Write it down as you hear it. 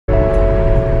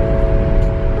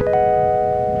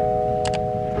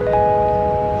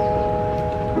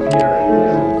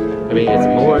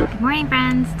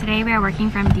we are working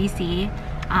from DC.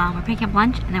 We're picking up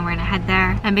lunch and then we're gonna head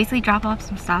there and basically drop off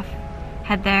some stuff,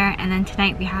 head there, and then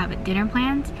tonight we have dinner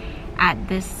plans at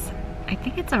this, I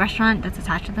think it's a restaurant that's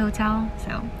attached to the hotel,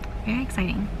 so very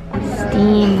exciting.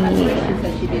 Steamy.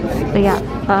 We got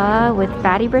pho with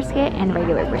fatty brisket and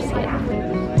regular brisket.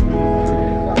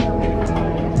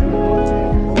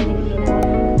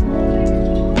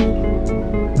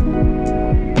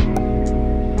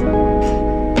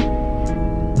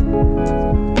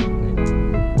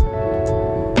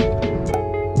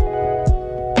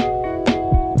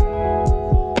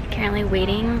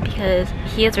 Waiting because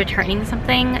he is returning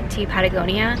something to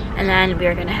Patagonia, and then we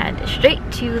are gonna head straight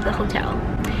to the hotel.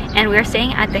 And we are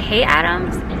staying at the Hay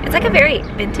Adams. It's like a very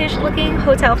vintage looking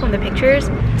hotel from the pictures,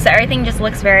 so everything just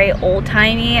looks very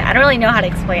old-timey. I don't really know how to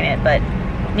explain it, but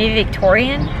maybe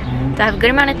Victorian. So I have a good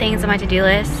amount of things on my to-do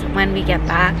list when we get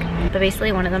back, but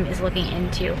basically one of them is looking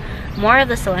into more of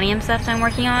the Selenium stuff that I'm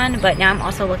working on, but now I'm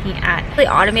also looking at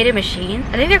the automated machines.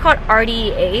 I think they're called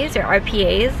RDAs or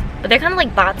RPAs, but they're kind of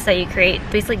like bots that you create,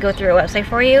 basically go through a website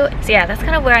for you. So yeah, that's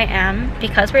kind of where I am.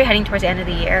 Because we're heading towards the end of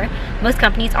the year, most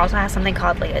companies also have something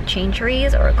called like a change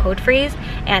freeze or a code freeze,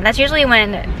 and that's usually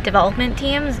when development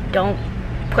teams don't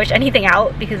push anything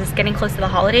out because it's getting close to the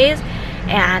holidays,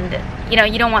 and you know,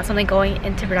 you don't want something going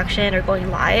into production or going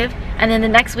live and then the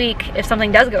next week if something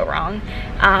does go wrong,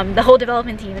 the whole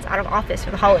development team is out of office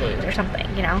for the holidays or something,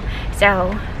 you know.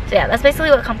 So yeah, that's basically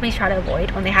what companies try to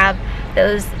avoid when they have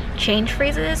those change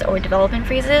freezes or development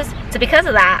freezes. So because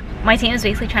of that, my team is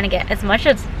basically trying to get as much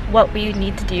as what we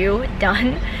need to do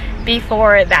done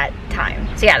before that time.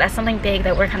 So yeah, that's something big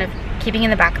that we're kind of keeping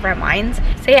in the back of our minds.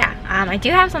 So yeah, I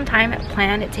do have some time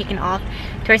planned taken off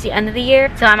towards the end of the year.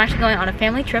 So I'm actually going on a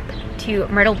family trip to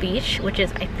Myrtle Beach, which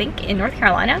is I think in North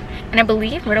Carolina, and I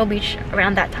believe Myrtle Beach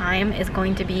around that time is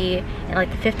going to be in like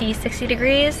the 50-60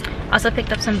 degrees. Also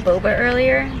picked up some boba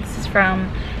earlier. This is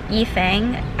from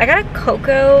Yifeng. I got a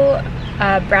cocoa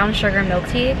brown sugar milk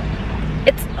tea.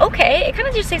 It's okay. It kind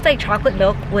of just tastes like chocolate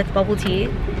milk with bubble tea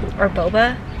or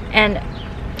boba, and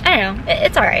I don't know,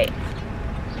 it's alright.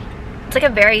 It's like a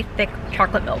very thick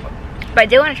chocolate milk, but I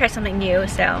did want to try something new,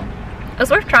 so it was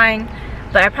worth trying,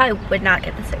 but I probably would not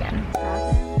get this again.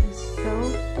 Is so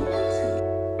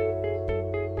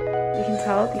you can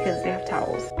tell because they have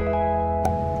towels.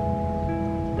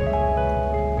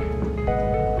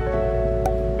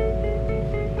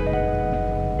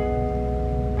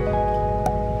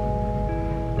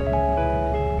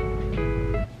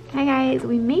 Hi guys,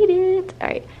 we made it. All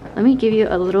right, let me give you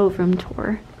a little room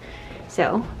tour.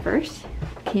 So first,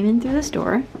 came in through this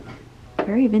door.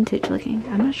 Very vintage looking.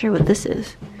 I'm not sure what this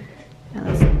is. No,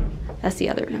 that's the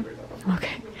other room.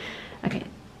 Okay. Okay.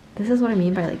 This is what I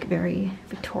mean by like very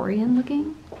Victorian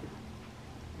looking.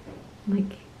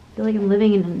 Like, I feel like I'm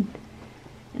living in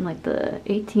like the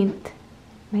 18th,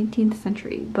 19th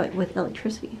century, but with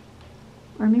electricity.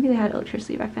 Or maybe they had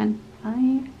electricity back then.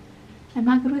 I'm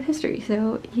not good with history,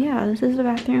 so yeah, this is the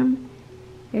bathroom.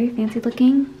 Very fancy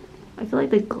looking. I feel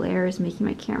like the glare is making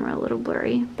my camera a little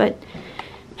blurry, but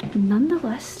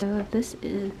nonetheless. So this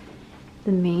is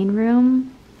the main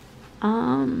room.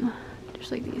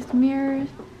 There's like these mirrors,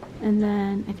 and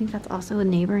then I think that's also a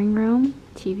neighboring room.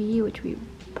 TV, which we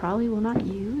probably will not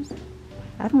use.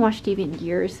 I haven't watched TV in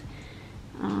years.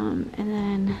 And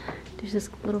then there's this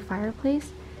little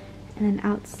fireplace, and then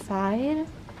outside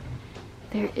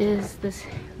there is this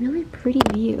really pretty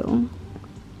view.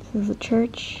 This is a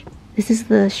church. This is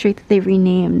the street that they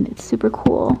renamed. It's super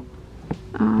cool.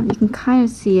 You can kind of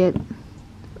see it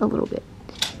a little bit.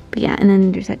 But yeah, and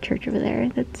then there's that church over there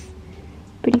that's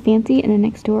pretty fancy. And then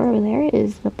next door over there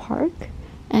is the park.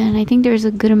 And I think there's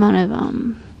a good amount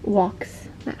of walks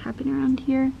that happen around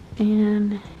here.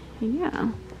 And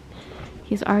yeah,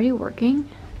 he's already working.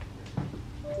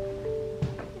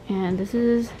 And this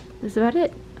is about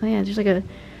it. Oh yeah, there's like a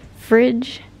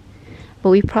fridge, but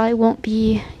we probably won't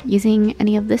be using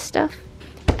any of this stuff.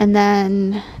 And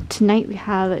then tonight we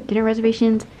have dinner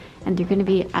reservations, and they're gonna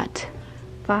be at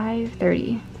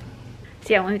 5:30.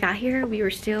 So yeah, when we got here, we were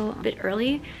still a bit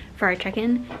early for our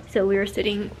check-in. So we were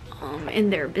sitting in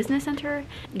their business center.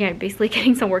 Yeah, basically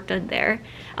getting some work done there.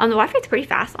 The Wi-Fi is pretty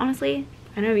fast, honestly.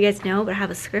 I don't know if you guys know, but I have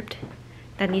a script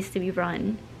that needs to be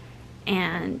run,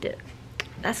 and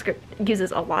that script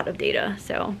uses a lot of data.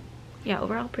 So yeah,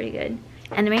 overall pretty good.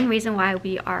 And the main reason why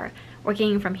we are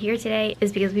working from here today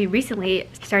is because we recently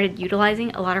started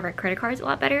utilizing a lot of our credit cards a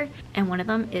lot better, and one of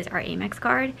them is our Amex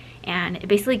card, and it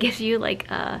basically gives you like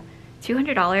a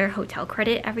 $200 hotel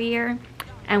credit every year,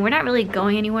 and we're not really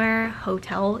going anywhere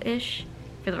hotel-ish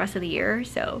for the rest of the year,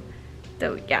 so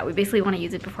yeah, we basically want to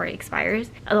use it before it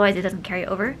expires, otherwise it doesn't carry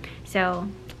over. So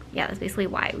yeah, that's basically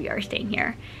why we are staying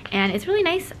here. And it's really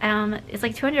nice. It's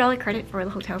like $200 credit for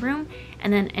the hotel room,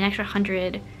 and then an extra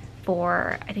 $100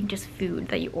 for, I think, just food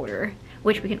that you order,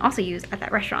 which we can also use at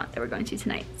that restaurant that we're going to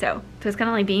tonight. So it's kind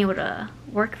of like being able to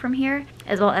work from here,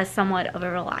 as well as somewhat of a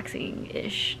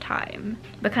relaxing-ish time,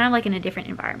 but kind of like in a different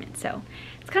environment. So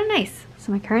it's kind of nice.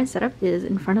 So my current setup is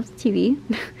in front of the TV,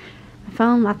 my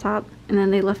phone, laptop, and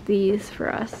then they left these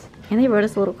for us. And they wrote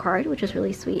us a little card, which is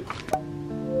really sweet.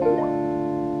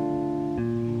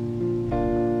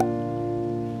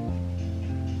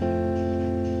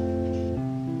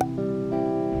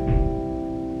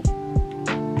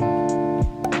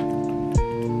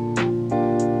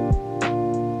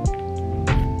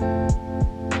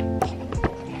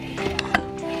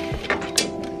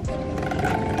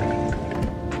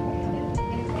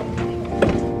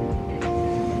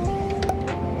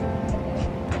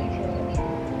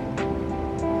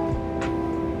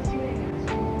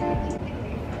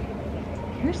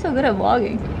 You're so good at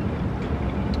vlogging.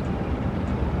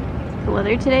 The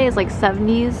weather today is like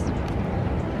 70s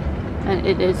and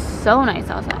it is so nice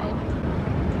outside.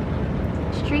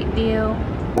 Street view.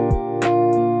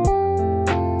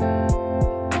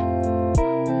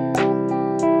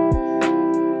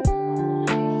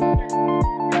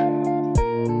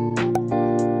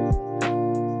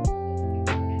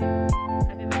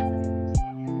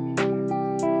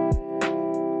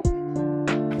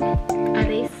 Are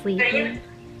they sleeping?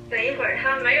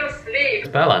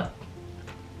 Isabella.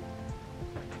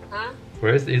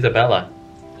 Where's Isabella?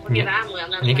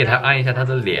 你给她按一下她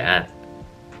的脸。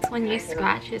 It's when you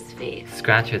scratch his face.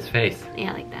 Scratch his face.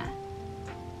 Yeah, like that.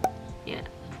 Yeah.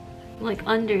 Like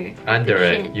under Under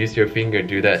the it. chin. Use your finger,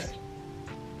 do this.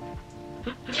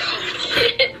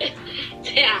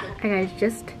 I guys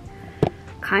just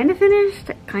kind of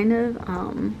finished, I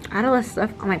had a lot of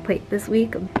stuff on my plate this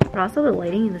week, but also the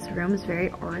lighting in this room is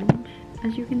very orange,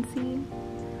 as you can see.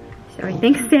 So I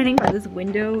think standing by this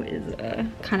window is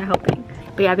kind of helping.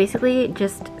 But yeah, basically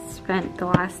just spent the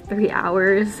last 3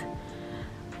 hours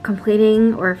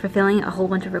completing or fulfilling a whole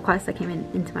bunch of requests that came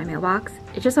into my mailbox.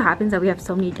 It just so happens that we have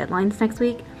so many deadlines next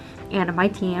week, and my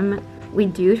team, we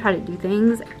do try to do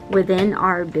things within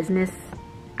our business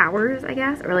hours, I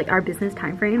guess, or like our business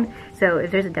time frame. So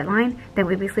if there's a deadline, then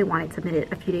we basically want it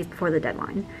submitted a few days before the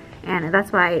deadline. And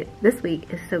that's why this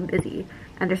week is so busy.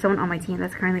 And there's someone on my team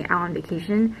that's currently out on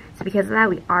vacation. So because of that,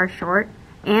 we are short.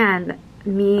 And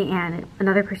me and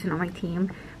another person on my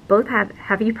team both have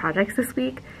heavy projects this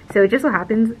week. So it just so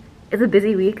happens it's a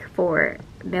busy week for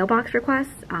mailbox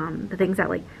requests, the things that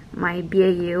like my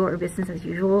BAU or business as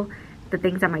usual, the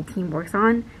things that my team works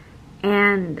on,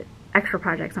 and extra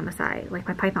projects on the side, like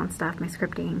my Python stuff, my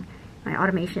scripting, my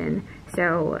automation.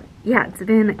 So yeah, it's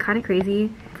been kind of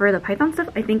crazy. For the Python stuff,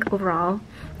 I think overall,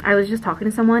 I was just talking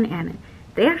to someone and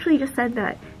they actually just said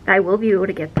that I will be able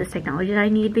to get this technology that I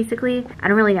need, basically. I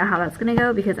don't really know how that's gonna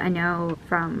go because I know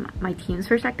from my team's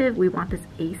perspective, we want this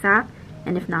ASAP.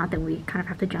 And if not, then we kind of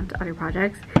have to jump to other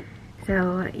projects.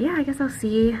 So yeah, I guess I'll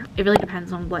see. It really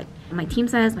depends on what my team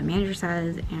says, my manager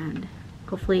says, and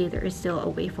hopefully there is still a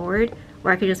way forward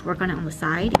where I could just work on it on the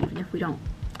side, even if we don't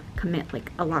commit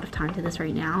like a lot of time to this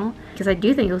right now. Because I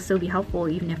do think it'll still be helpful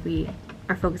even if we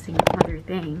are focusing on other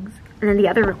things. And then the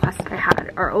other requests I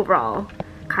had are overall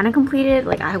kind of completed.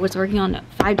 Like I was working on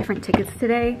 5 different tickets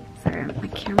today. Sorry, my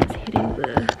camera's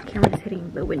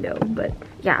hitting the window. But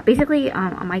yeah, basically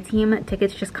on my team,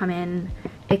 tickets just come in.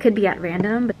 It could be at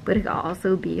random, but it could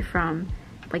also be from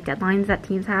like deadlines that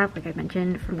teams have. Like I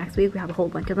mentioned, from next week we have a whole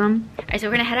bunch of them. All right, so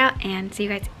we're gonna head out and see you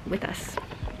guys with us.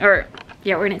 Or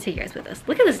yeah, we're gonna take you guys with us.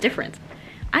 Look at this difference.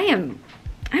 I'm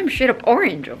straight up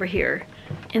orange over here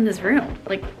in this room.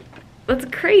 Like, that's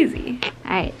crazy.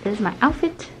 All right, this is my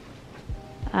outfit.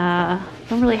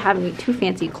 Don't really have any too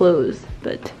fancy clothes,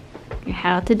 but I'm gonna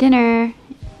head out to dinner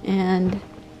and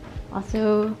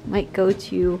also might go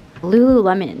to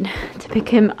Lululemon to pick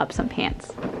him up some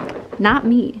pants. Not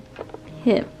me,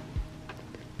 him.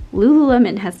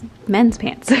 Lululemon has men's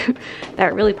pants that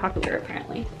are really popular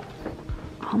apparently.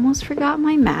 Almost forgot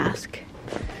my mask.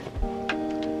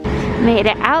 Made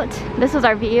it out. This was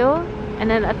our view, and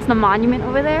then that's the monument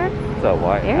over there. It's a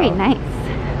White Very House. nice.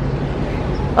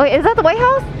 Oh, is that the White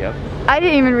House? Yep. I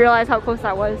didn't even realize how close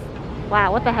that was.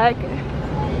 Wow, what the heck?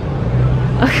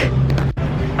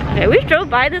 Okay, we drove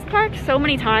by this park so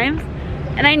many times,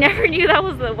 and I never knew that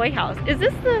was the White House. Is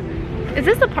this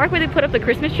the park where they put up the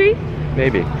Christmas tree?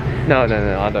 Maybe. No, on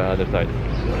the other side.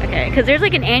 Okay, because there's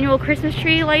like an annual Christmas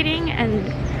tree lighting, and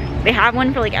they have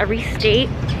one for like every state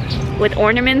with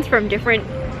ornaments from different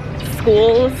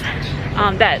schools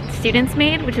that students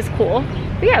made, which is cool.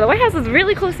 But yeah, the White House is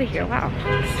really close to here. Wow.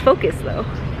 It's focused though.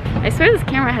 I swear this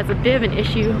camera has a bit of an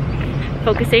issue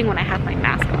focusing when I have my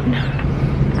mask on.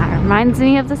 That reminds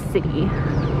me of the city.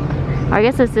 I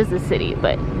guess this is the city,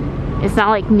 but it's not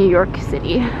like New York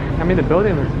City. I mean, the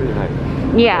building looks pretty nice.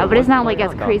 Yeah, but it's not like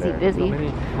as crazy busy.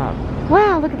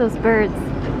 Wow, look at those birds.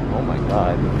 Oh my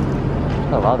god.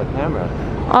 That's a lot of cameras.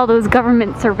 All those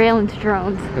government surveillance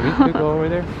drones. Can we still go over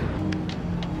there?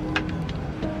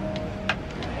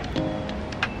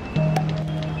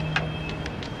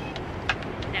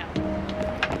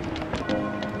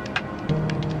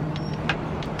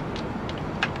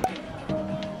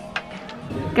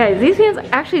 Guys, these pants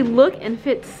actually look and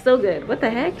fit so good. What the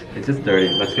heck? It's just dirty.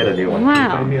 Let's get a new one.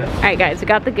 Wow. Alright guys, we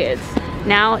got the goods.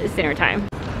 Now it's dinner time.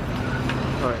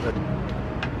 Alright,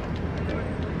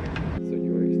 so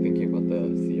you were thinking about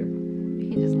the sear? You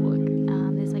can just look.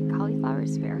 There's like cauliflower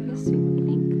asparagus soup, I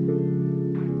think.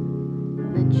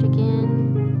 The chicken.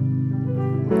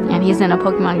 And he's in a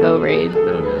Pokemon Go raid.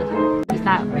 No. He's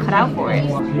not cut out for it.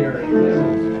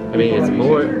 I mean, it's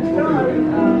more...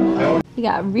 He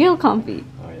got real comfy.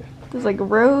 There's like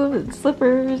robes and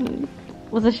slippers and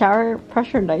was the shower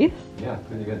pressure nice? Yeah,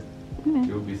 pretty good. Okay.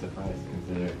 You would be surprised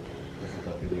considering this is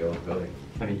a pretty old building.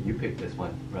 I mean, you picked this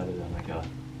one rather than like a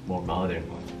more modern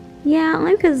one. Yeah,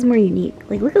 only because it's more unique.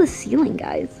 Like, look at the ceiling,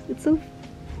 guys. It's so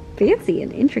fancy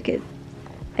and intricate.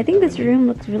 I think this room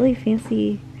looks really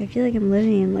fancy. I feel like I'm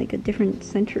living in like a different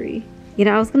century. You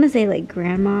know, I was gonna say like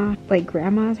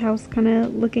grandma's house kind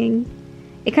of looking.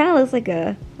 It kind of looks like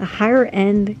a higher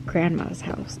end grandma's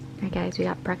house. Alright guys, we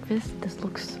got breakfast. This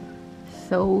looks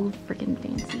so freaking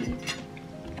fancy.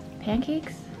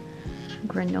 Pancakes,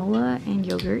 granola and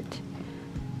yogurt,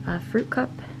 a fruit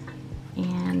cup,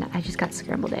 and I just got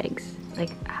scrambled eggs. Like,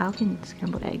 how can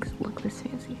scrambled eggs look this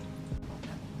fancy?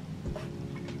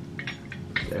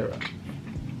 Sarah.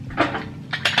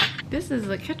 This is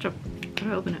the ketchup. How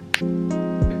do I open it? You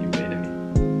made it.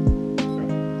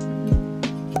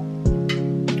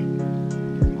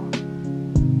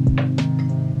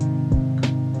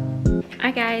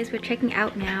 Alright guys, we're checking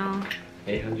out now.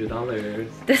 $800.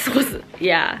 This was,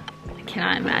 yeah, I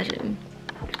cannot imagine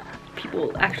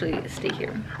people actually stay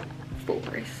here full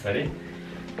price. Ready?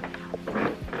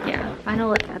 Yeah, final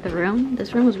look at the room.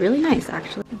 This room was really nice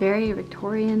actually. Very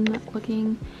Victorian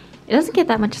looking. It doesn't get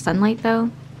that much sunlight though.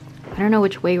 I don't know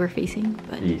which way we're facing,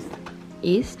 but East.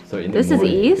 East? So in this the is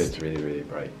morning, east? It's really, really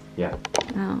bright. Yeah.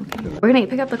 Oh, okay. We're gonna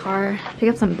pick up the car, pick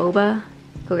up some boba,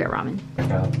 go get ramen.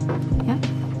 Yeah.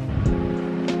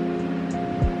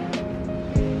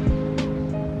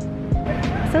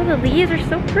 So the leaves are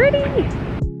so pretty. Thank you.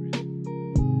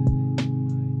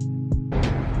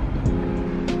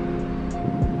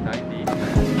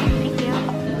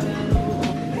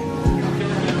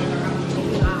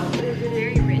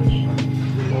 Very rich.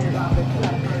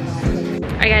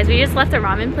 Alright guys, we just left the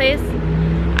ramen place.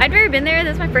 I'd never been there,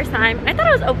 this is my first time, and I thought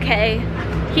it was okay.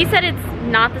 He said it's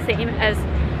not the same as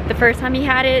the first time he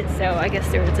had it, so I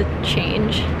guess there was a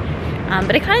change.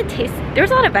 But it kind of tastes, there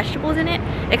was a lot of vegetables in it.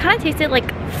 It kind of tasted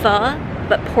like pho,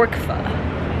 but pork pho.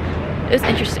 It was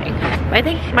interesting. But I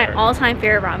think my all-time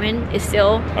favorite ramen is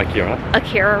still Akira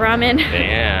ramen.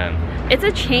 Damn. It's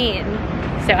a chain,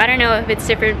 so I don't know if it's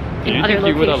different in other locations. Do you think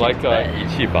you would have liked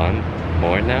Ichiban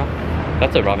more now?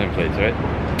 That's a ramen place, right?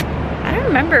 I don't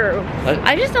remember.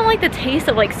 I just don't like the taste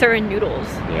of like certain noodles.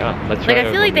 Yeah, let's try. Like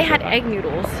I feel like they had egg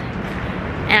noodles.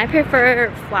 And I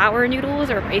prefer flour noodles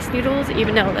or rice noodles,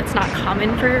 even though that's not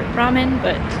common for ramen.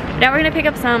 But now we're gonna pick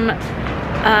up some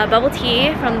bubble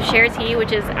tea from Share Tea,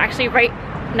 which is actually right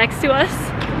next to us,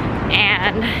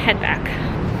 and head back.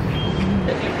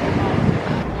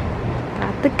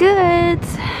 Got the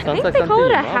goods. I think they call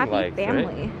it a happy family.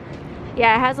 Right?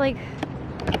 Yeah, it has like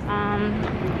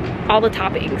all the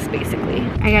toppings basically.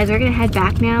 Alright guys, we're gonna head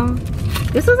back now.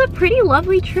 This was a pretty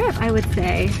lovely trip, I would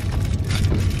say.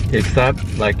 Except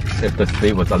like if the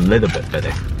sleep was a little bit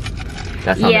better.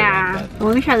 That's yeah. Well,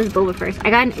 let me try this boba first. I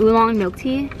got an oolong milk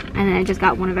tea, and then I just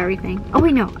got one of everything. Oh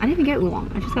wait, no, I didn't even get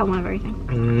oolong. I just got one of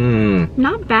everything.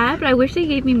 Not bad, but I wish they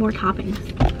gave me more toppings.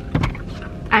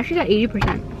 I actually got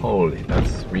 80%. Holy,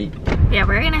 that's sweet. Yeah,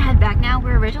 we're gonna head back now.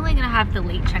 We're originally gonna have the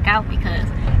late checkout because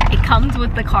it comes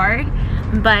with the card,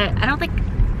 but I don't think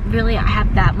really I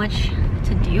have that much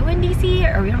to do in DC,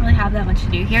 or we don't really have that much to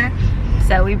do here.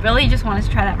 So we really just wanted to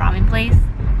try that ramen place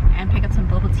and pick up some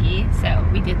bubble tea, so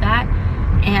we did that.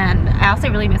 And I also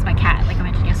really miss my cat, like I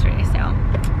mentioned yesterday, so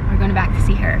we're going back to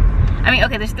see her. I mean,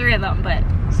 okay, there's 3 of them, but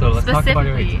so let's talk about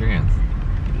your experience.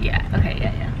 Yeah, okay,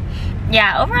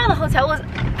 yeah, overall the hotel was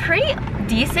pretty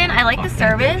decent. I like the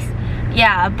service.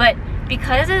 Yeah, but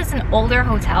because it's an older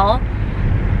hotel,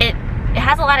 it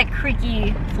has a lot of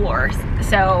creaky floors,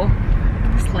 so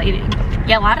sliding.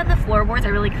 Yeah, a lot of the floorboards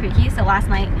are really creaky. So last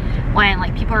night when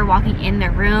like people were walking in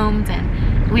their rooms,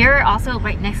 and we were also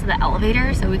right next to the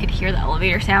elevator, so we could hear the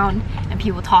elevator sound and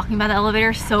people talking about the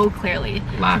elevator so clearly.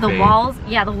 Laughing. So the walls,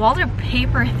 yeah, the walls are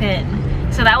paper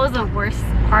thin. So that was the worst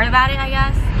part about it, I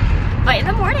guess. But in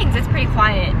the mornings, it's pretty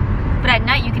quiet. But at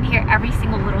night, you can hear every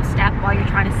single little step while you're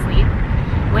trying to sleep,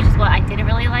 which is what I didn't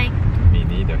really like. Me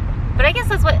neither. But I guess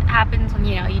that's what happens when,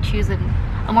 you know, you choose a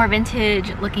more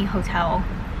vintage looking hotel.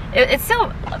 It's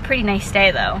still a pretty nice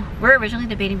stay though. We're originally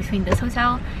debating between this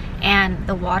hotel and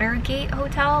the Watergate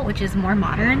Hotel, which is more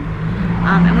modern.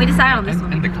 And we decided on this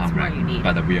one and the because it's more unique.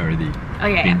 But we already Oh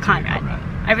yeah, been to Conrad.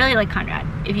 I really like Conrad.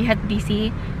 If you head to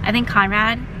DC, I think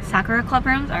Conrad Sakura Club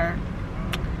rooms are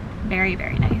very,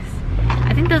 very nice.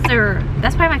 I think that's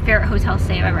probably my favorite hotel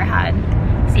stay I've ever had.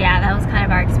 So yeah, that was kind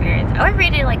of our experience. I would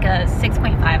rate it like a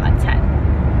 6.5 out of 10.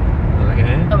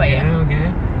 Okay. How about you? Okay.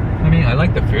 I mean, I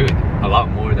like the food a lot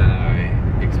more than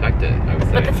I expected, I would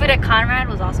say. But the food at Conrad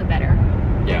was also better.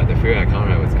 Yeah, the food at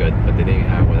Conrad was good, but they didn't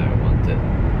have what I wanted.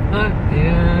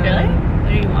 Yeah. Really? What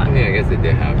do you want? I mean, I guess they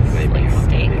did have maybe like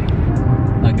steak.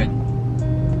 Okay.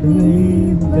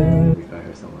 We got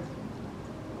her somewhere.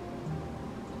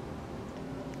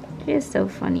 She is so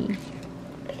funny.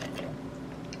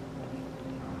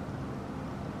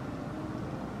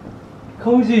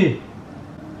 Koji!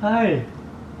 Hi!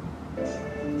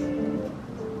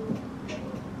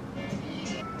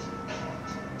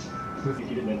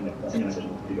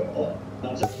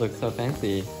 This looks so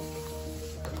fancy.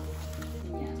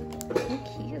 So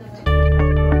cute.